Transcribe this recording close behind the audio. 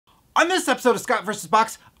On this episode of Scott vs.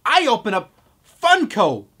 Box, I open up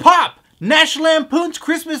Funko Pop National Lampoon's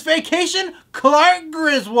Christmas Vacation Clark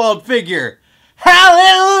Griswold figure.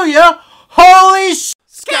 Hallelujah! Holy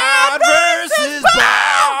Scott vs.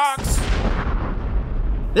 Box!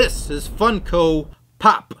 This is Funko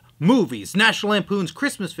Pop Movies National Lampoon's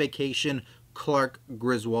Christmas Vacation Clark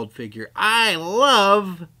Griswold figure. I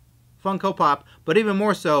love Funko Pop, but even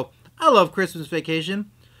more so, I love Christmas Vacation.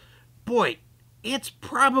 Boy, it's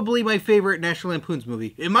probably my favorite National Lampoon's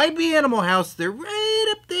movie. It might be Animal House. They're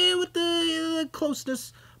right up there with the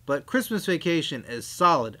closeness. But Christmas Vacation is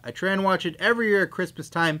solid. I try and watch it every year at Christmas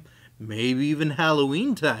time. Maybe even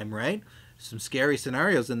Halloween time, right? Some scary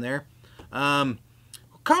scenarios in there. Comment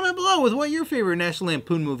below with what your favorite National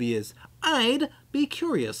Lampoon movie is. I'd be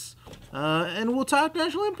curious. And we'll talk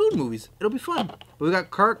National Lampoon movies. It'll be fun. But we got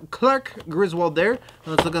Clark Griswold there.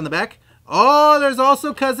 Let's look on the back. Oh, there's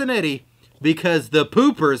also Cousin Eddie. Because the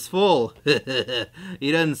pooper's full.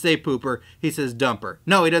 He doesn't say pooper. He says dumper.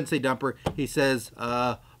 No, he doesn't say dumper. He says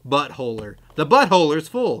buttholer. The buttholer's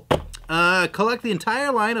full. Collect the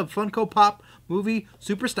entire line of Funko Pop movie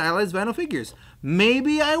super stylized vinyl figures.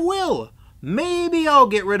 Maybe I will. Maybe I'll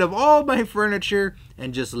get rid of all my furniture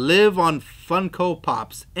and just live on Funko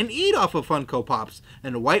Pops. And eat off of Funko Pops.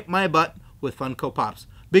 And wipe my butt with Funko Pops.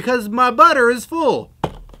 Because my butter is full.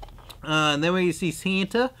 And then we see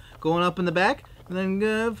Santa going up in the back, and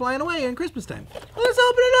then flying away in Christmas time. Let's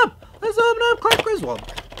open it up. Let's open up Clark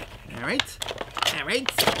Griswold. All right. All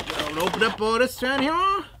right. We'll open up all this around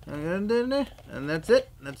here. And that's it.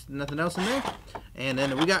 That's nothing else in there. And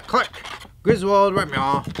then we got Clark Griswold right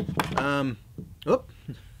now.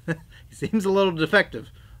 He seems a little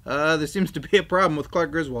defective. There seems to be a problem with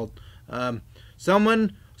Clark Griswold.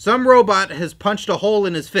 Some robot has punched a hole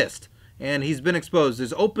in his fist. And he's been exposed.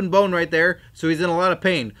 There's open bone right there, so he's in a lot of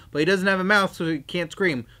pain. But he doesn't have a mouth, so he can't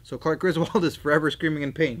scream. So Clark Griswold is forever screaming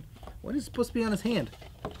in pain. What is supposed to be on his hand?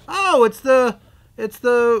 Oh, it's the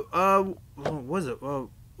what was it?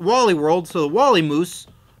 Wally World. So the Wally Moose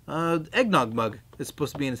eggnog mug is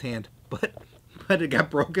supposed to be in his hand, but it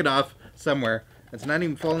got broken off somewhere. It's not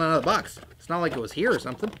even falling out of the box. It's not like it was here or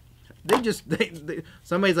something.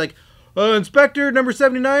 Somebody's like, Inspector number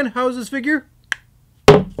 79, how's this figure?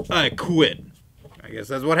 I quit. I guess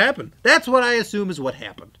that's what happened. That's what I assume is what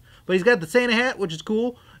happened. But he's got the Santa hat, which is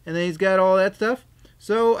cool, and then he's got all that stuff.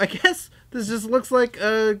 So I guess this just looks like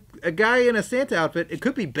a guy in a Santa outfit. It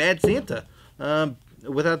could be Bad Santa.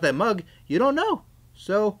 Without that mug, you don't know.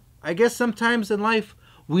 So I guess sometimes in life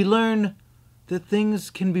we learn that things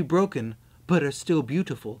can be broken but are still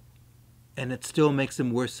beautiful, and it still makes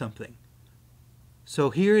them worth something. So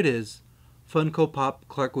here it is, Funko Pop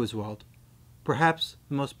Clark Griswold. Perhaps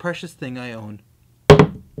the most precious thing I own.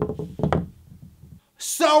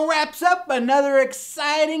 So wraps up another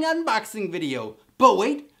exciting unboxing video. But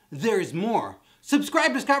wait, there's more.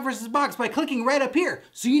 Subscribe to Scott vs. Box by clicking right up here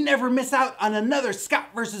so you never miss out on another Scott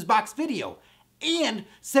vs. Box video. And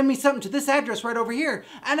send me something to this address right over here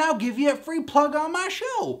and I'll give you a free plug on my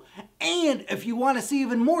show. And if you want to see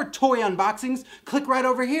even more toy unboxings, click right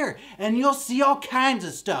over here and you'll see all kinds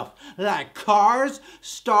of stuff like cars,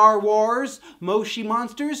 Star Wars, Moshi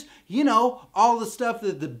Monsters, you know, all the stuff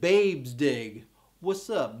that the babes dig. What's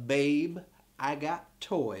up, babe? I got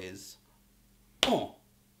toys. Oh.